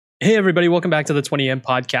Hey, everybody, welcome back to the 20M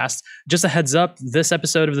podcast. Just a heads up, this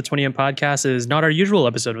episode of the 20M podcast is not our usual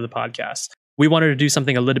episode of the podcast. We wanted to do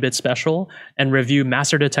something a little bit special and review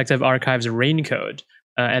Master Detective Archive's Raincode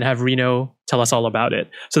and have Reno tell us all about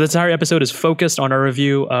it. So this entire episode is focused on our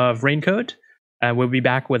review of Raincode. We'll be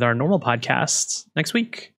back with our normal podcasts next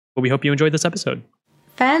week. But we hope you enjoyed this episode.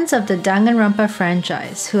 Fans of the Danganronpa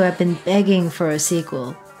franchise who have been begging for a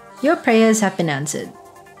sequel, your prayers have been answered.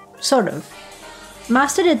 Sort of.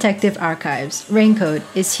 Master Detective Archive's Raincode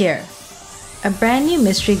is here. A brand new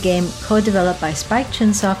mystery game co-developed by Spike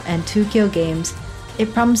Chunsoft and 2Kyo Games,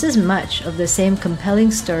 it promises much of the same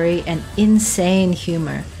compelling story and insane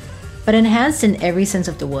humor, but enhanced in every sense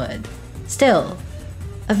of the word. Still,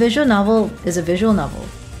 a visual novel is a visual novel.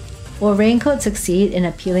 Will Raincode succeed in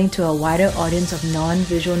appealing to a wider audience of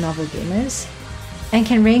non-visual novel gamers? And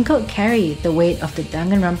can Raincode carry the weight of the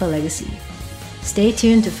Danganronpa legacy? Stay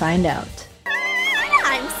tuned to find out.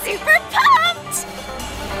 Super pumped!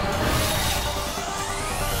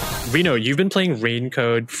 Reno, you've been playing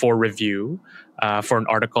Raincode for review for an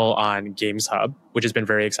article on Games Hub, which has been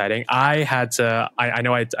very exciting. I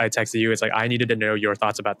know I texted you. It's like I needed to know your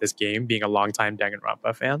thoughts about this game, being a longtime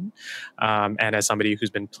Danganronpa fan, and as somebody who's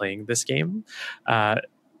been playing this game.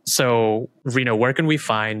 So, Reno, where can we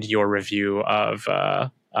find your review of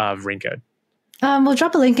Raincode? We'll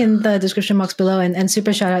drop a link in the description box below, and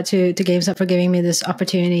super shout out to GameStop for giving me this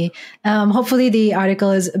opportunity. Hopefully the article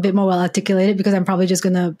is a bit more well articulated because I'm probably just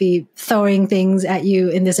going to be throwing things at you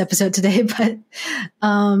in this episode today. But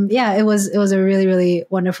yeah, it was a really, really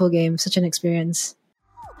wonderful game. Such an experience.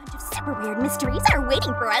 A bunch of super weird mysteries are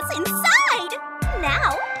waiting for us inside.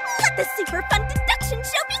 Now, let the super fun deduction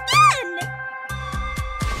show begin.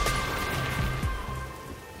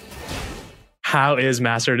 How is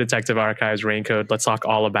Master Detective Archive's Raincode? Let's talk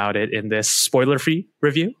all about it in this spoiler-free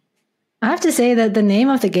review. I have to say that the name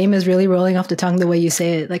of the game is really rolling off the tongue the way you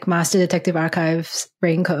say it, like Master Detective Archive's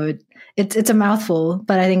Raincode. It's a mouthful,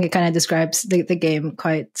 but I think it kind of describes the game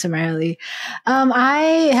quite summarily.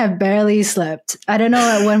 I have barely slept. I don't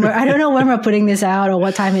know when we're putting this out or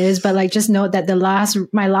what time it is, but like just note that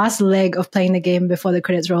my last leg of playing the game before the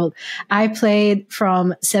credits rolled, I played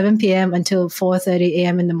from 7 p.m. until 4:30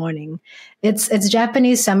 a.m. in the morning. It's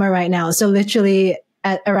Japanese summer right now, so literally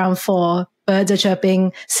at around 4. Birds are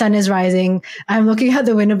chirping, sun is rising. I'm looking out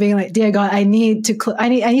the window being like, dear God, I need to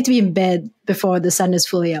be in bed before the sun is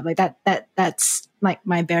fully up. Like that's like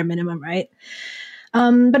my bare minimum, right?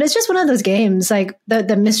 But it's just one of those games, like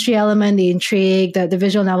the mystery element, the intrigue, the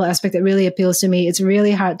visual novel aspect that really appeals to me. It's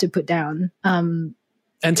really hard to put down. And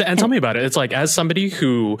tell me about it. It's like, as somebody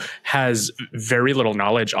who has very little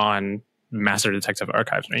knowledge on Master Detective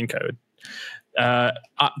Archive's Raincode,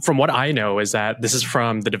 from what I know is that this is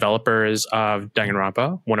from the developers of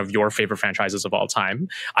Danganronpa, one of your favorite franchises of all time.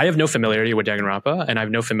 I have no familiarity with Danganronpa, and I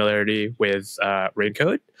have no familiarity with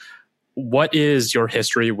Raincode. What is your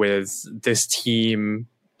history with this team,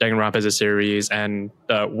 Danganronpa as a series, and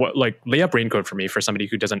lay up Raincode for me for somebody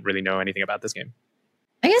who doesn't really know anything about this game?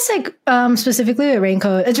 I guess specifically with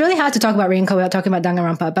Raincode, it's really hard to talk about Raincode without talking about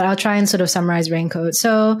Danganronpa, but I'll try and sort of summarize Raincode.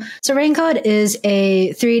 So Raincode is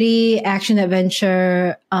a 3D action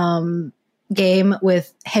adventure game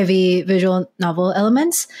with heavy visual novel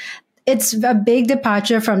elements. It's a big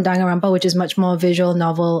departure from Danganronpa, which is much more visual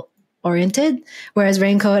novel oriented, whereas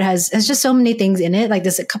Raincode has just so many things in it. Like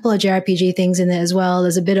there's a couple of JRPG things in it as well.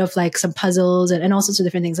 There's a bit of like some puzzles and all sorts of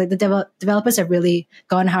different things. Like the developers have really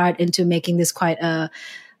gone hard into making this quite a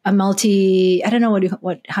multi, I don't know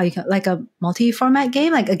like a multi-format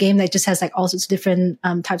game, like a game that just has like all sorts of different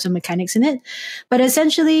types of mechanics in it. But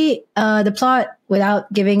essentially, the plot,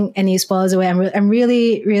 without giving any spoilers away, I'm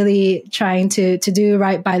really, really trying to do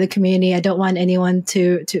right by the community. I don't want anyone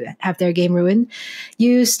to have their game ruined.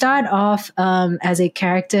 You start off as a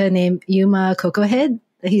character named Yuma Cocohead.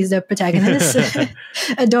 He's the protagonist.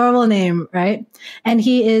 Adorable name, right? And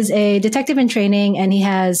he is a detective in training, and he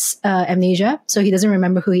has amnesia. So he doesn't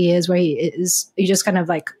remember who he is, where he is. You just kind of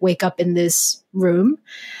like wake up in this room.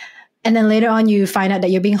 And then later on, you find out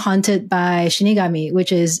that you're being haunted by Shinigami,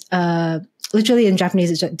 which is literally in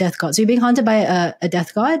Japanese, it's a death god. So you're being haunted by a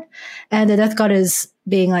death god. And the death god is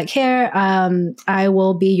being like, here, I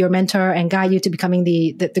will be your mentor and guide you to becoming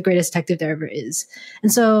the greatest detective there ever is.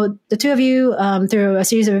 And so the two of you, through a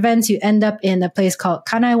series of events, you end up in a place called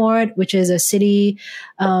Kanai Ward, which is a city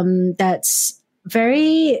that's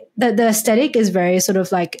very, the aesthetic is very sort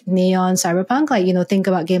of like neon cyberpunk. Like, think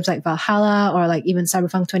about games like Valhalla or like even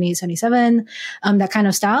Cyberpunk 2077, that kind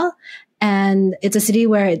of style. And it's a city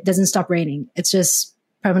where it doesn't stop raining. It's just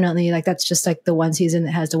permanently, like that's just like the one season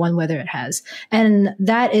it has, the one weather it has. And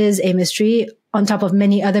that is a mystery on top of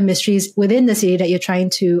many other mysteries within the city that you're trying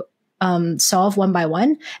to solve one by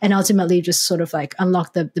one, and ultimately just sort of like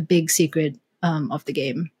unlock the big secret of the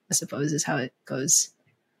game, I suppose is how it goes.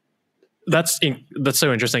 That's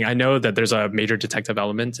so interesting. I know that there's a major detective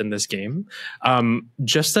element in this game.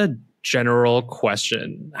 Just a general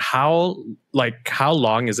question: how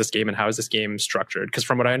long is this game, and how is this game structured? Because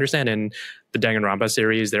from what I understand, in the Danganronpa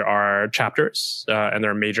series, there are chapters and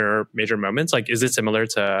there are major moments. Like, is it similar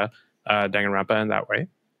to Danganronpa in that way?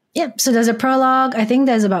 Yep. So there's a prologue. I think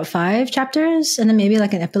there's about 5 chapters, and then maybe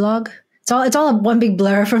like an epilogue. It's all one big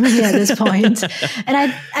blur for me at this point. And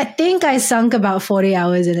I think I sunk about 40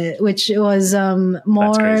 hours in it, which was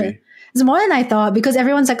more. It's more than I thought, because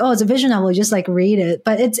everyone's like, "Oh, it's a visual novel, just like read it."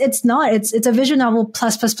 But it's not. It's a visual novel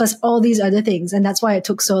plus all these other things, and that's why it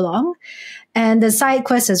took so long. And the side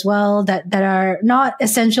quests as well that are not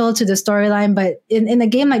essential to the storyline, but in a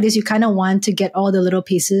game like this, you kind of want to get all the little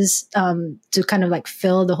pieces to kind of like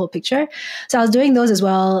fill the whole picture. So I was doing those as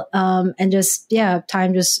well, and just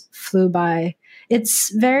time just flew by.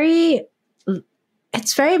 It's very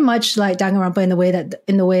much like Danganronpa in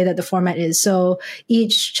the way that the format is. So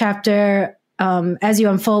each chapter, as you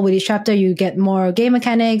unfold with each chapter, you get more game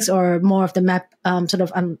mechanics or more of the map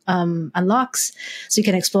unlocks, so you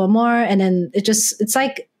can explore more. And then it's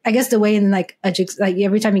like, I guess the way in like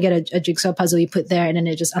every time you get a jigsaw puzzle you put there, and then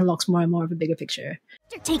it just unlocks more and more of a bigger picture.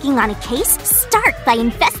 After taking on a case, start by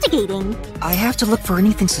investigating. I have to look for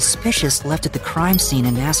anything suspicious left at the crime scene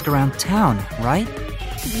and ask around town, right?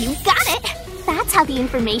 You got it! That's how the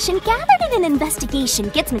information gathered in an investigation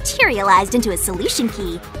gets materialized into a solution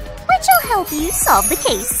key, which will help you solve the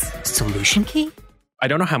case. Solution key? I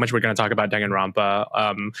don't know how much we're going to talk about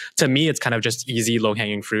Danganronpa. To me, it's kind of just easy,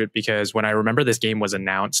 low-hanging fruit, because when I remember this game was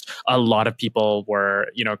announced, a lot of people were,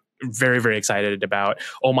 very, very excited about,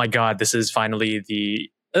 oh my God, this is finally the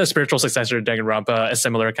spiritual successor to Danganronpa, a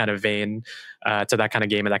similar kind of vein to that kind of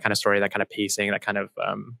game and that kind of story, that kind of pacing, that kind of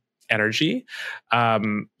energy.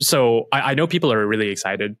 So I know people are really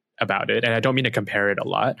excited about it, and I don't mean to compare it a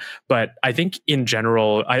lot, but I think in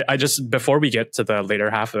general, I just, before we get to the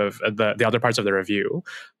later half of the other parts of the review,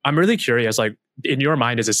 I'm really curious, like, in your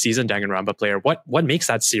mind as a seasoned Danganronpa player, what makes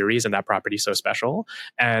that series and that property so special?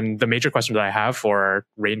 And the major question that I have for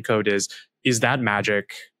Raincode is that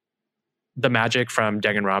the magic from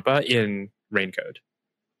Danganronpa in Raincode?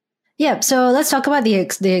 Yeah, so let's talk about the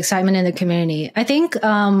excitement in the community. I think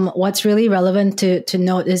what's really relevant to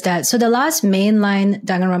note is that, so the last mainline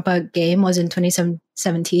Danganronpa game was in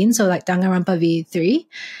 2017, so like Danganronpa V3.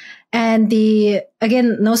 And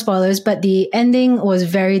again, no spoilers, but the ending was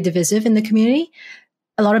very divisive in the community.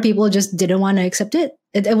 A lot of people just didn't want to accept it.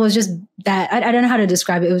 It was just that, I don't know how to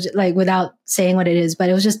describe it. It was like, without saying what it is, but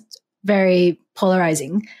it was just very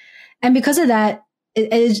polarizing. And because of that,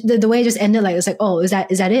 the way it just ended, like, it's like, oh, is that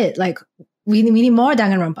it? Like, we need more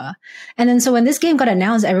Danganronpa. And then so when this game got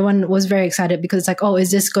announced, everyone was very excited, because it's like, oh, is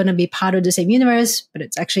this going to be part of the same universe? But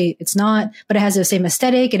it's not, but it has the same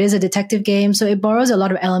aesthetic. It is a detective game. So it borrows a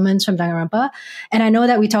lot of elements from Danganronpa. And I know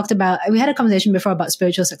that we had a conversation before about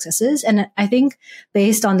spiritual successes. And I think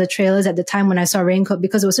based on the trailers at the time when I saw Raincode,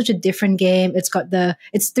 because it was such a different game, it's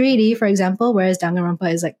 3D, for example, whereas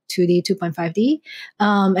Danganronpa is like 2D, 2.5D.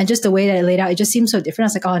 And just the way that it laid out, it just seems so different. I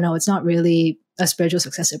was like, oh no, it's not really a spiritual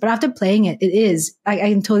successor. But after playing it, it is. I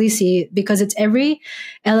can totally see it, because it's every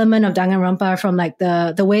element of Danganronpa, from like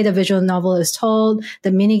the way the visual novel is told,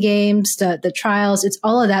 the mini games, the trials, it's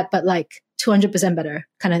all of that, but like 200% better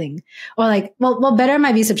kind of thing. Or like, well, better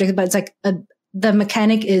might be subjective, but it's like the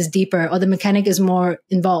mechanic is deeper, or the mechanic is more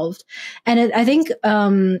involved. And I think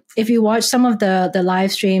if you watch some of the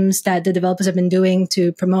live streams that the developers have been doing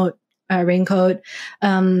to promote Raincode,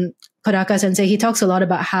 Kodaka Sensei, he talks a lot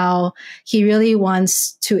about how he really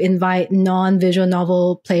wants to invite non-visual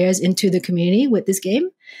novel players into the community with this game.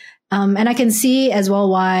 And I can see as well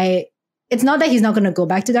why it's not that he's not going to go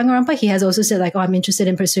back to Danganronpa. He has also said like, oh, I'm interested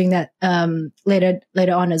in pursuing that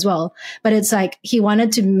later on as well. But it's like he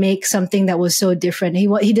wanted to make something that was so different.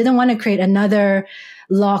 He didn't want to create another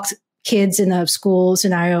locked kids in a school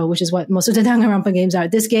scenario, which is what most of the Danganronpa games are.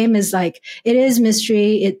 This game is like, it is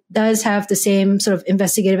mystery. It does have the same sort of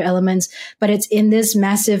investigative elements, but it's in this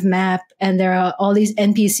massive map, and there are all these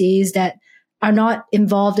NPCs that are not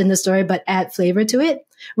involved in the story, but add flavor to it.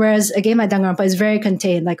 Whereas a game like Danganronpa is very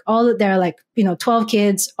contained. Like there are like, 12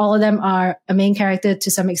 kids. All of them are a main character to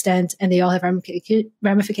some extent, and they all have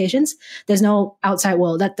ramifications. There's no outside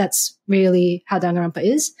world. That's really how Danganronpa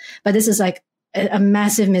is. But this is like a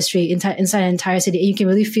massive mystery inside an entire city. And you can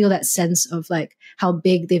really feel that sense of like how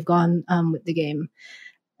big they've gone with the game.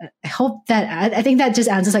 I think that just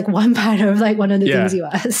answers like one part of like one of the things you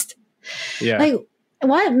asked. Yeah. Like,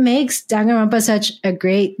 what makes Danganronpa such a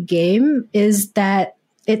great game is that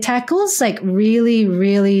it tackles like really,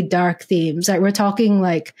 really dark themes. Like, we're talking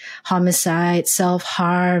like homicide,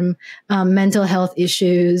 self-harm, mental health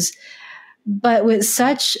issues, but with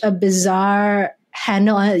such a bizarre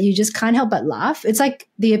handle on it, you just can't help but laugh. It's like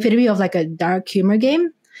the epitome of like a dark humor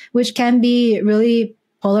game, which can be really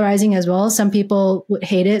polarizing as well. Some people would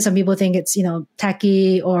hate it. Some people think it's,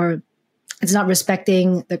 tacky or it's not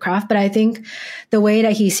respecting the craft. But I think the way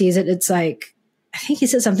that he sees it, it's like, I think he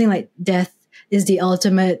said something like death is the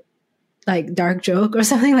ultimate like dark joke or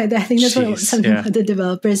something like that. I think that's what the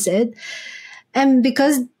developers said. And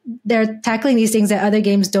because they're tackling these things that other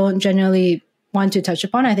games don't generally want to touch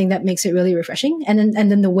upon, I think that makes it really refreshing. And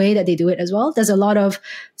then the way that they do it as well, there's a lot of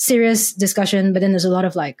serious discussion, but then there's a lot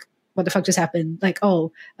of like, what the fuck just happened? Like,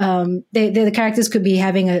 the characters could be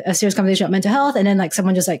having a serious conversation about mental health, and then like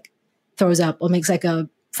someone just like throws up or makes like a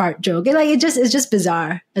fart joke. It's just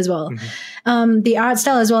bizarre as well. Mm-hmm. The art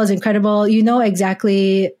style as well is incredible. You know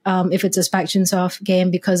exactly if it's a Spike Chunsoft game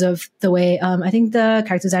because of the way I think the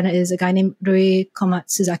character designer is a guy named Rui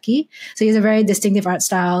Komatsuzaki. So he has a very distinctive art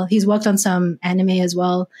style. He's worked on some anime as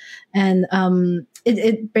well, and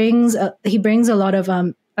he brings a lot of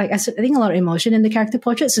I think a lot of emotion in the character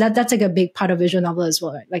portrait. So that's like a big part of visual novel as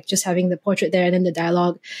well, right? Like just having the portrait there and then the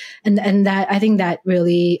dialogue. And that, I think that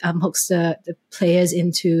really hooks the players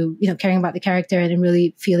into, caring about the character and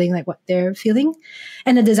really feeling like what they're feeling.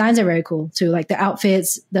 And the designs are very cool too. Like the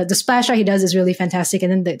outfits, the splash art he does is really fantastic.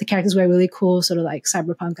 And then the characters wear really cool sort of like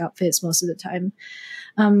cyberpunk outfits most of the time.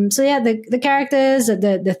 So yeah, the characters,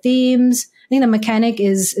 the themes, I think the mechanic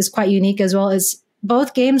is quite unique as well. As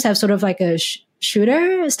both games have sort of like a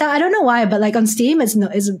shooter style. I don't know why, but like on Steam, it's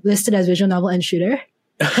listed as visual novel and shooter.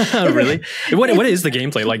 Really? What is the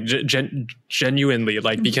gameplay like? Genuinely,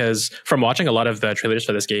 like, because from watching a lot of the trailers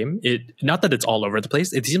for this game, not that it's all over the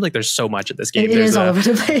place. It seems like there's so much at this game. It is all over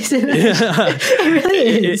the place. It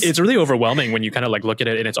really is. It's really overwhelming when you kind of like look at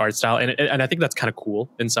it in its art style, and I think that's kind of cool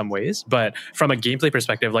in some ways. But from a gameplay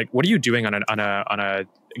perspective, like, what are you doing on a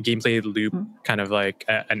gameplay loop, kind of like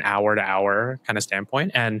an hour to hour kind of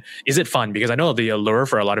standpoint? And is it fun? Because I know the allure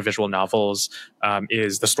for a lot of visual novels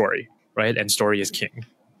is the story. Right, and story is king.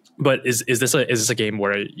 But is this a game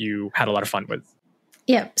where you had a lot of fun with?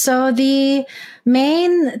 Yeah. So the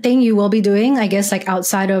main thing you will be doing, I guess, like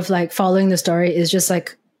outside of like following the story, is just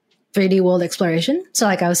like 3D world exploration. So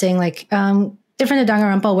like I was saying, like different to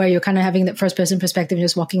Danganronpa, where you're kind of having that first person perspective and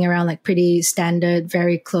just walking around like pretty standard,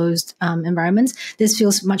 very closed environments. This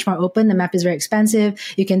feels much more open. The map is very expansive.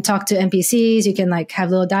 You can talk to NPCs. You can like have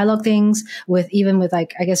little dialogue things with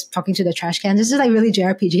like, I guess, talking to the trash cans. This is like really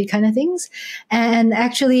JRPG kind of things. And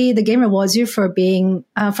actually the game rewards you for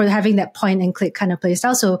for having that point and click kind of play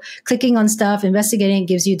style. So clicking on stuff, investigating,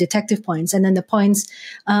 gives you detective points. And then the points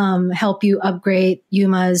help you upgrade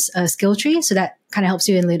Yuma's skill tree. So that kind of helps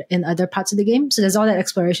you in other parts of the game. So there's all that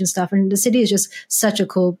exploration stuff. And the city is just such a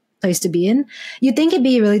cool place to be in. You'd think it'd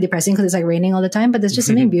be really depressing because it's like raining all the time, but there's just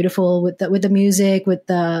something beautiful with the music, with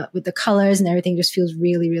the colors and everything. Just feels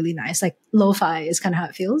really, really nice. Like lo-fi is kind of how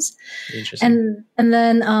it feels. Interesting. And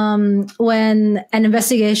then when an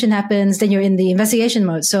investigation happens, then you're in the investigation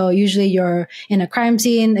mode. So usually you're in a crime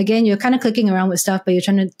scene. Again, you're kind of clicking around with stuff, but you're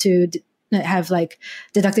trying to have like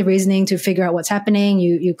deductive reasoning to figure out what's happening.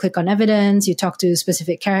 You click on evidence, you talk to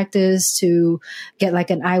specific characters to get like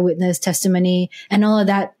an eyewitness testimony, and all of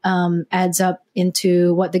that adds up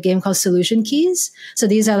into what the game calls solution keys. So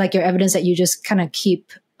these are like your evidence that you just kind of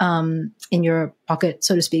keep in your pocket,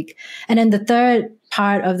 so to speak. And then the third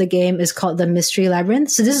part of the game is called the Mystery Labyrinth.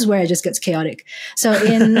 So this is where it just gets chaotic. So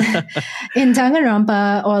in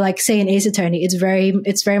Danganronpa, or like say in Ace Attorney, it's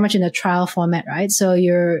very much in a trial format, right? So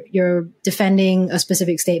you're defending a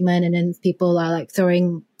specific statement, and then people are like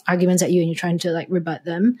throwing arguments at you and you're trying to like rebut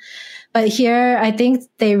them. But here, I think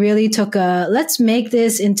they really took let's make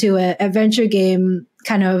this into an adventure game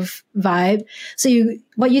kind of vibe. So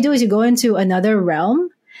what you do is you go into another realm,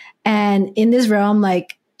 and in this realm,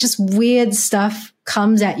 like just weird stuff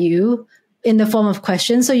comes at you in the form of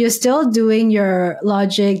questions. So you're still doing your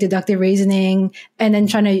logic, deductive reasoning, and then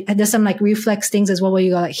there's some like reflex things as well where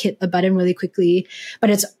you gotta like hit a button really quickly.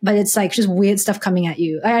 But it's like just weird stuff coming at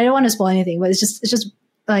you. I don't want to spoil anything, but it's just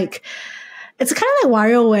like, it's kind of like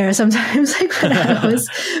WarioWare sometimes. Like when I was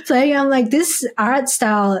playing, I'm like, this art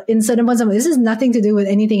style in certain points, this has nothing to do with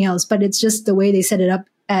anything else, but it's just the way they set it up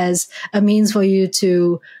as a means for you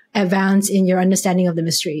to advance in your understanding of the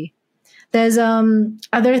mystery. There's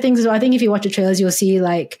other things as well. I think if you watch the trailers, you'll see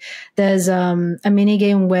like there's a mini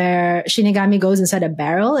game where Shinigami goes inside a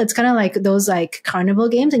barrel. It's kind of like those like carnival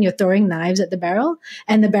games, and you're throwing knives at the barrel,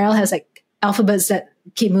 and the barrel has like alphabets that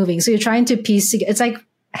keep moving. So you're trying to piece together. It's like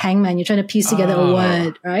Hangman. You're trying to piece together a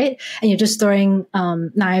word, right? And you're just throwing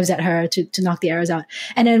knives at her to knock the arrows out.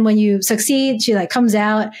 And then when you succeed, she like comes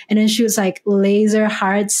out and then shoots like laser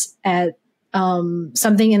hearts at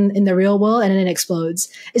something in the real world, and then it explodes.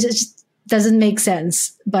 It just doesn't make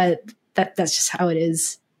sense, but that's just how it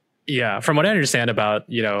is. Yeah, from what I understand about,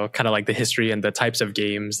 kind of like the history and the types of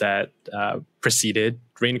games that preceded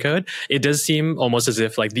Raincode, it does seem almost as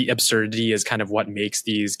if like the absurdity is kind of what makes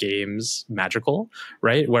these games magical,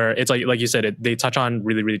 right? Where it's like you said, they touch on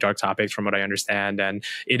really, really dark topics from what I understand, and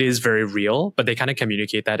it is very real, but they kind of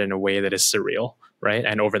communicate that in a way that is surreal, right?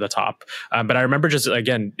 And over the top. But I remember just,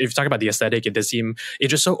 again, if you talk about the aesthetic, it's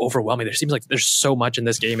just so overwhelming. There seems like there's so much in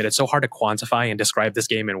this game, and it's so hard to quantify and describe this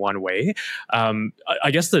game in one way.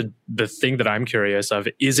 I guess the thing that I'm curious of,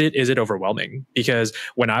 is it overwhelming? Because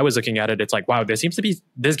when I was looking at it, it's like, wow, this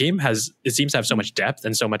game seems to have so much depth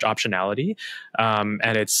and so much optionality.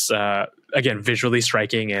 And it's, again, visually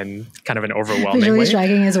striking in kind of an overwhelming visually way.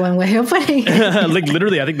 striking is one way of putting it. Like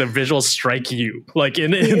literally, I think the visuals strike you, like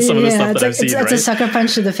in some of the stuff that I've seen. It's a sucker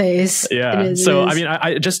punch to the face. Yeah. So I mean,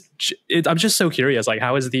 I'm just so curious. Like,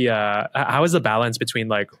 how is the balance between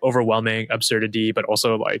like overwhelming absurdity, but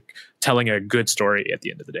also like telling a good story at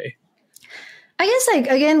the end of the day? I guess, like,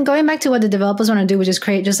 again, going back to what the developers want to do, which is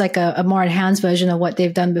create just like a more enhanced version of what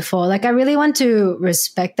they've done before. Like, I really want to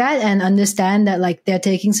respect that and understand that, like, they're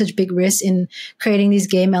taking such big risks in creating these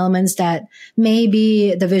game elements that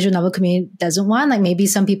maybe the visual novel community doesn't want. Like, maybe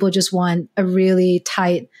some people just want a really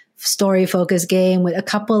tight story-focused game with a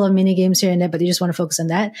couple of mini games here and there, but they just want to focus on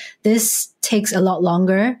that. This takes a lot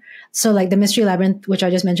longer. So like the Mystery Labyrinth, which I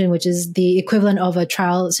just mentioned, which is the equivalent of a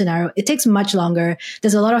trial scenario, it takes much longer.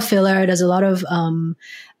 There's a lot of filler. There's a lot of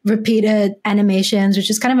repeated animations, which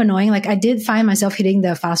is kind of annoying. Like, I did find myself hitting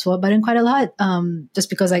the fast forward button quite a lot, just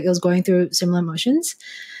because like it was going through similar motions.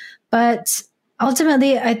 But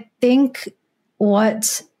ultimately, I think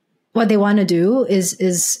what they want to do is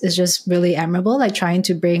just really admirable, like trying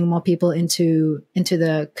to bring more people into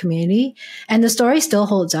the community, and the story still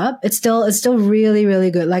holds up. It's still really,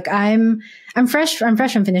 really good. Like, I'm fresh from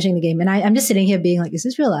finishing the game, and I'm just sitting here being like, is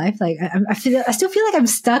this real life? Like, I still feel like I'm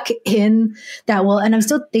stuck in that world, and I'm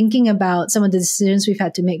still thinking about some of the decisions we've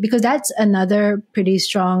had to make, because that's another pretty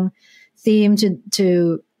strong theme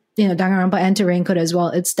to Danganronpa and to Raincode as well.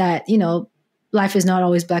 It's that, life is not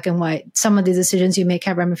always black and white. Some of the decisions you make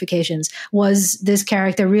have ramifications. Was this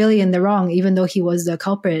character really in the wrong, even though he was the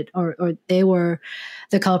culprit, or they were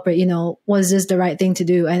the culprit? Was this the right thing to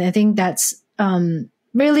do? And I think that's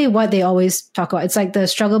really what they always talk about. It's like the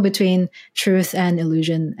struggle between truth and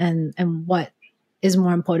illusion, and what is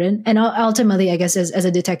more important. And ultimately, I guess as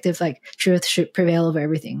a detective, like, truth should prevail over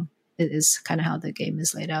everything. It is kind of how the game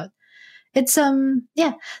is laid out. It's I think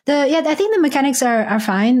the mechanics are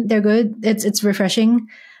fine. They're good. It's refreshing,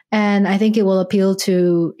 and I think it will appeal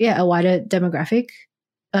to a wider demographic.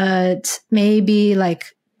 But maybe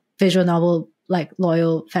like visual novel like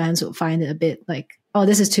loyal fans will find it a bit like, oh,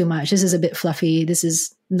 this is too much. This is a bit fluffy. This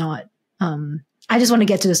is not. I just want to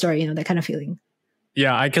get to the story. That kind of feeling.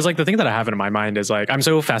 Yeah, because like the thing that I have in my mind is like, I'm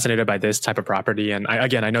so fascinated by this type of property. And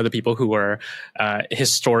I know the people who were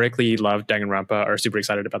historically loved Danganronpa are super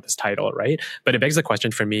excited about this title, right? But it begs the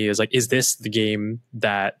question for me is like, is this the game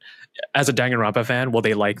that, as a Danganronpa fan, will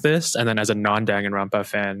they like this? And then as a non-Danganronpa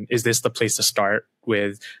fan, is this the place to start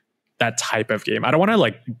with that type of game? I don't want to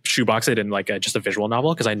like shoebox it in like just a visual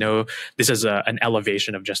novel, because I know this is an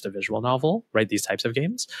elevation of just a visual novel, right? These types of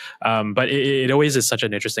games. But it always is such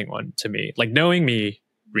an interesting one to me. Like, knowing me,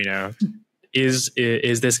 Reno, is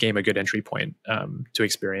this game a good entry point to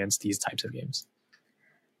experience these types of games?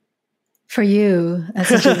 For you, that's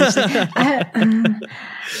such I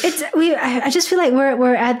just feel like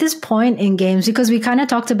we're at this point in games, because we kind of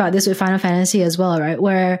talked about this with Final Fantasy as well, right?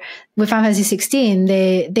 Where with Final Fantasy 16,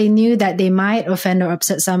 they knew that they might offend or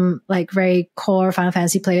upset some like very core Final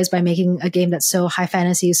Fantasy players by making a game that's so high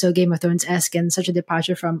fantasy, so Game of Thrones-esque, and such a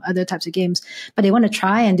departure from other types of games. But they want to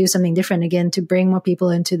try and do something different again, to bring more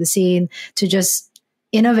people into the scene, to just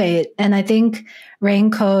innovate. And I think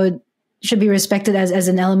Raincode should be respected as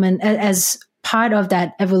an element, as part of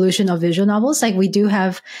that evolution of visual novels. Like, we do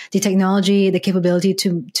have the technology, the capability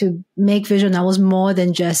to make visual novels more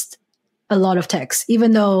than just a lot of text,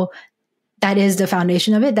 even though that is the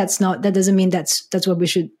foundation of it. That doesn't mean that's where we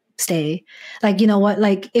should stay. Like,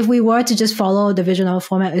 like if we were to just follow the visual novel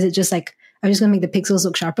format, is it just like I'm just going to make the pixels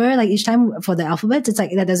look sharper. Like each time for the alphabets, it's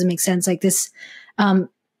like, that doesn't make sense. Like this, I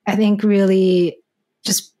think really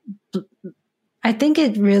just, I think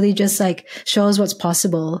it really just like shows what's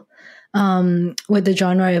possible with the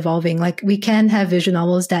genre evolving. Like we can have visual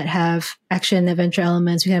novels that have action adventure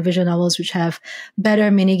elements. We can have visual novels which have better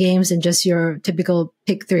mini games than just your typical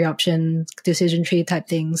pick 3 option decision tree type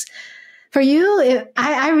things. For you,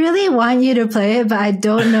 I really want you to play it, but I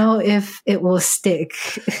don't know if it will stick.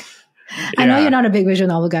 I know you're not a big visual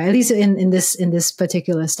novel guy, at least in this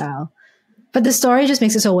particular style. But the story just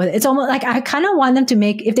makes it so worth it. It's almost like I kind of want them to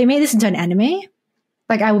make, if they made this into an anime,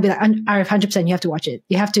 like I will be like, Arif, 100%, you have to watch it.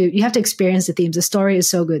 You have to experience the themes. The story is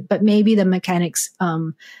so good, but maybe the mechanics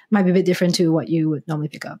might be a bit different to what you would normally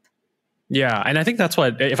pick up. Yeah, and I think that's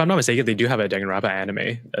what, if I'm not mistaken, they do have a Danganronpa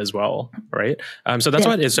anime as well, right? So that's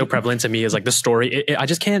what is so prevalent to me is like the story. I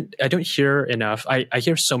just can't, I don't hear enough. I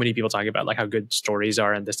hear so many people talking about like how good stories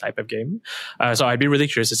are in this type of game. So I'd be really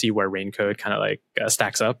curious to see where Raincode kind of like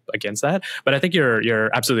stacks up against that. But I think you're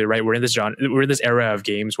absolutely right. We're in this era of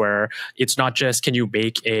games where it's not just, can you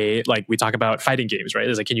make like we talk about fighting games, right?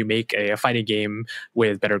 It's like, can you make a fighting game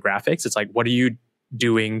with better graphics? It's like, what are you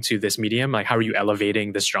doing to this medium? Like, how are you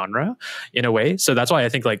elevating this genre in a way? So that's why I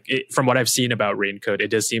think like from what I've seen about Raincode, it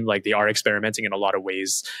does seem like they are experimenting in a lot of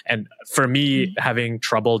ways. And for me, having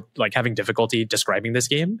difficulty describing this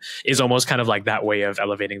game is almost kind of like that way of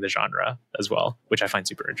elevating the genre as well, which I find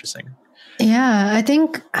super interesting. Yeah, I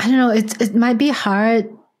think, I don't know, it might be hard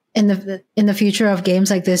in the future of games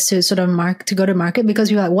like this to sort of go to market, because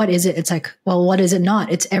you're like, what is it? It's like, well, what is it not?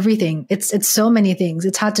 It's everything. It's so many things.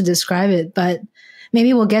 It's hard to describe it, but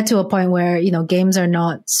maybe we'll get to a point where, you know, games are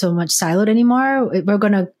not so much siloed anymore. We're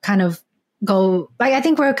going to kind of go, like, I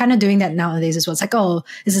think we're kind of doing that nowadays as well. It's like, oh,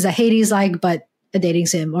 this is a Hades-like, but a dating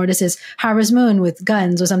sim, or this is Harvest Moon with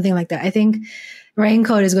guns or something like that. I think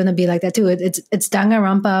Raincode is going to be like that too. It's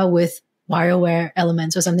Danganronpa with WarioWare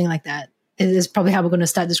elements or something like that. It is probably how we're going to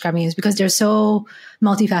start describing it, because they're so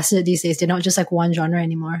multifaceted these days. They're not just like one genre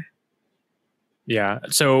anymore. Yeah.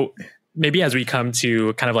 So maybe as we come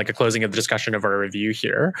to kind of like a closing of the discussion of our review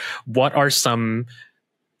here, what are some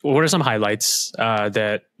highlights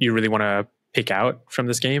that you really want to pick out from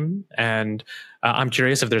this game? And I'm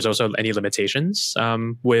curious if there's also any limitations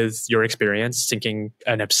with your experience sinking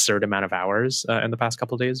an absurd amount of hours in the past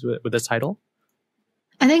couple of days with this title.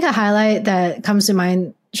 I think a highlight that comes to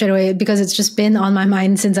mind straight away, because it's just been on my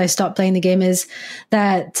mind since I stopped playing the game, is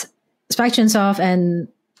that Spike Chunsoft and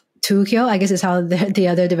Tokyo, I guess is how the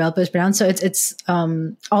other developers pronounce. So it's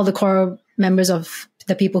all the core members of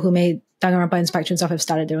the people who made Danganronpa and Spike Chunsoft have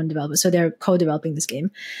started their own development. So they're co-developing this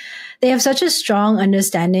game. They have such a strong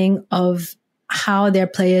understanding of how their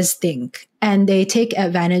players think, and they take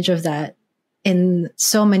advantage of that in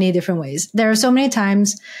so many different ways. There are so many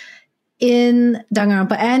times in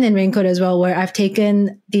Danganronpa and in Raincode as well where I've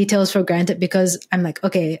taken details for granted because I'm like,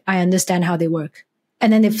 okay, I understand how they work.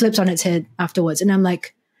 And then it flips on its head afterwards. And I'm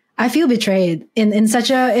like, I feel betrayed in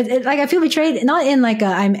such a, like I feel betrayed, not in like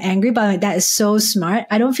I'm angry, but like, that is so smart.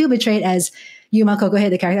 I don't feel betrayed as Yuma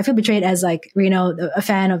Kokohei, the character. I feel betrayed as like Reno, a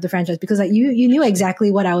fan of the franchise, because like you knew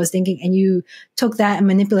exactly what I was thinking, and you took that and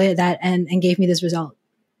manipulated that and gave me this result.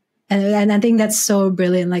 And I think that's so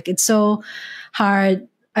brilliant. Like it's so hard,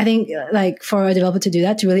 I think, like for a developer to do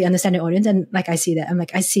that, to really understand the audience. And like I see that. I'm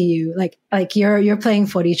like, I see you. Like you're playing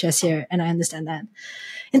 4D chess here, and I understand that.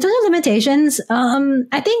 In terms of limitations,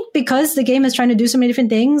 I think because the game is trying to do so many different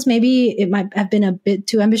things, maybe it might have been a bit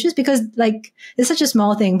too ambitious, because like it's such a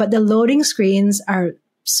small thing, but the loading screens are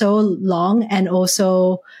so long and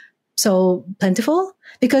also so plentiful,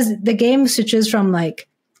 because the game switches from like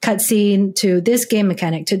cutscene to this game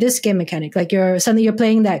mechanic to this game mechanic. Like suddenly you're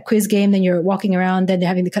playing that quiz game, then you're walking around, then they're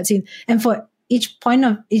having the cutscene, and for each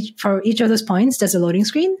of those points, there's a loading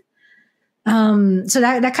screen. So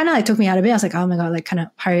that kind of like took me out of it. I was like, oh my God, like kind of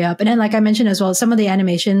hurry up. And then like I mentioned as well, some of the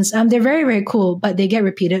animations, they're very, very cool, but they get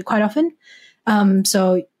repeated quite often.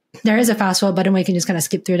 So there is a fast forward button where you can just kind of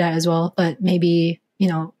skip through that as well, but maybe,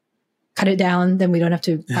 cut it down, then we don't have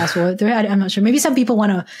to fast forward through it. I'm not sure. Maybe some people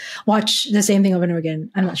want to watch the same thing over and over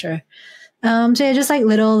again. I'm not sure. So yeah, just like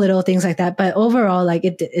little things like that. But overall, like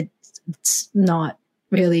it's not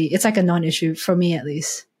really, it's like a non-issue for me at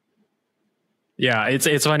least. Yeah,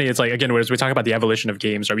 it's funny. It's like, again, as we talk about the evolution of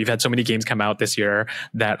games, right? We've had so many games come out this year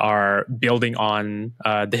that are building on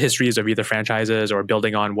the histories of either franchises or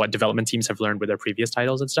building on what development teams have learned with their previous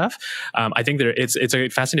titles and stuff. I think it's a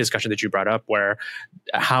fascinating discussion that you brought up, where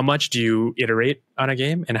how much do you iterate on a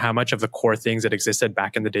game and how much of the core things that existed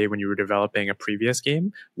back in the day when you were developing a previous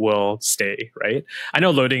game will stay, right? I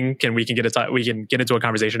know loading we can get into a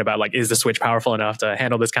conversation about like, is the Switch powerful enough to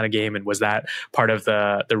handle this kind of game, and was that part of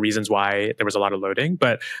the reasons why there was a lot of loading?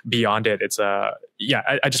 But beyond it, it's I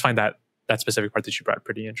just find that specific part that you brought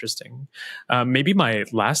pretty interesting. Maybe my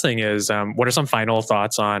last thing is, what are some final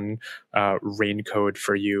thoughts on Raincode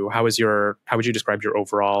for you? How would you describe your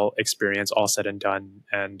overall experience, all said and done?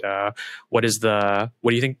 And what do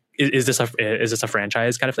you think? Is this a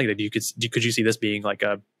franchise kind of thing that could you see this being like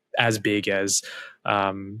as big as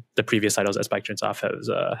the previous titles that Spike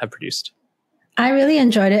Chunsoft have produced? I really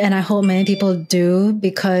enjoyed it, and I hope many people do,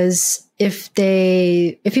 because if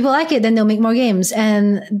people like it, then they'll make more games.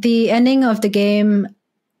 And the ending of the game,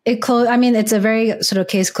 it's a very sort of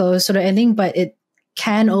case closed sort of ending, but it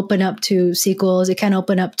can open up to sequels. It can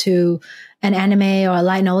open up to an anime or a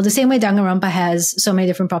light novel. The same way Danganronpa has so many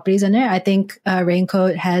different properties in there. I think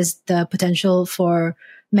Raincode has the potential for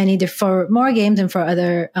for more games and for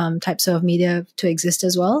other types of media to exist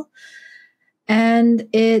as well. And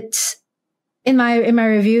it's in my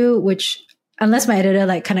review, which unless my editor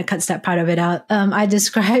like kind of cuts that part of it out, I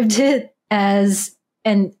described it as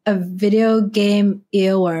a video game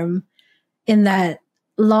earworm, in that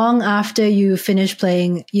long after you finish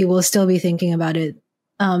playing, you will still be thinking about it.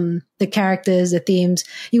 The characters, the themes,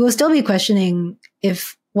 you will still be questioning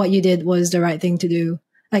if what you did was the right thing to do.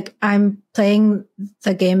 Like, I'm playing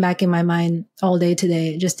the game back in my mind all day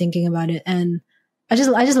today, just thinking about it. And I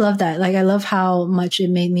just love that. Like, I love how much it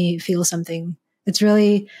made me feel something. It's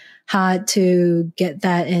really hard to get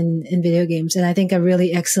that in video games. And I think a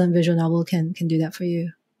really excellent visual novel can do that for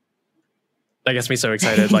you. That gets me so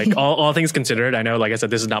excited. Like, all things considered, I know, like I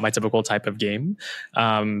said, this is not my typical type of game.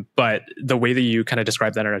 But the way that you kind of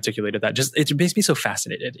described that and articulated that, it makes me so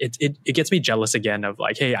fascinated. It gets me jealous again of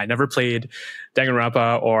like, hey, I never played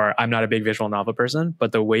Danganronpa, or I'm not a big visual novel person,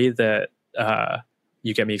 but the way that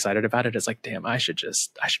you get me excited about it is like, damn, I should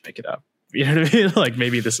pick it up. You know what I mean? Like,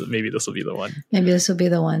 maybe this will be the one. Maybe this will be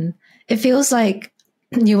the one. It feels like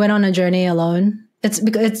you went on a journey alone. It's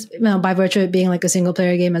because by virtue of it being like a single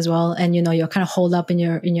player game as well, and you're kind of holed up in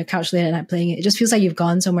your couch late at night playing it. It just feels like you've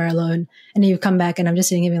gone somewhere alone, and then you've come back, and I'm just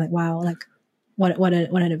sitting here being like, wow, like what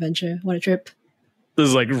an adventure, what a trip. This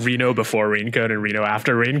is like Reno before Raincode and Reno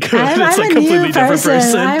after Raincode. It's like a completely different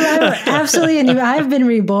person. I'm absolutely a new. I've been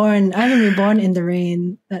reborn in the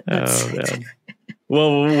rain. Man.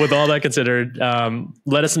 Well, with all that considered,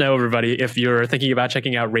 let us know, everybody, if you're thinking about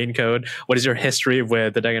checking out Raincode. What is your history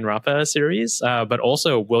with the Danganronpa series? But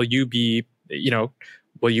also, will you be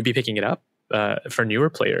picking it up for newer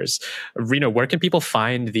players? Reno, where can people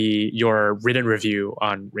find your written review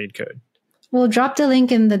on Raincode? We'll drop the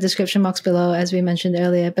link in the description box below, as we mentioned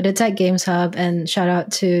earlier. But it's at Games Hub, and shout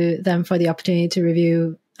out to them for the opportunity to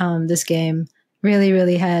review this game. Really,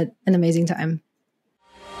 really had an amazing time.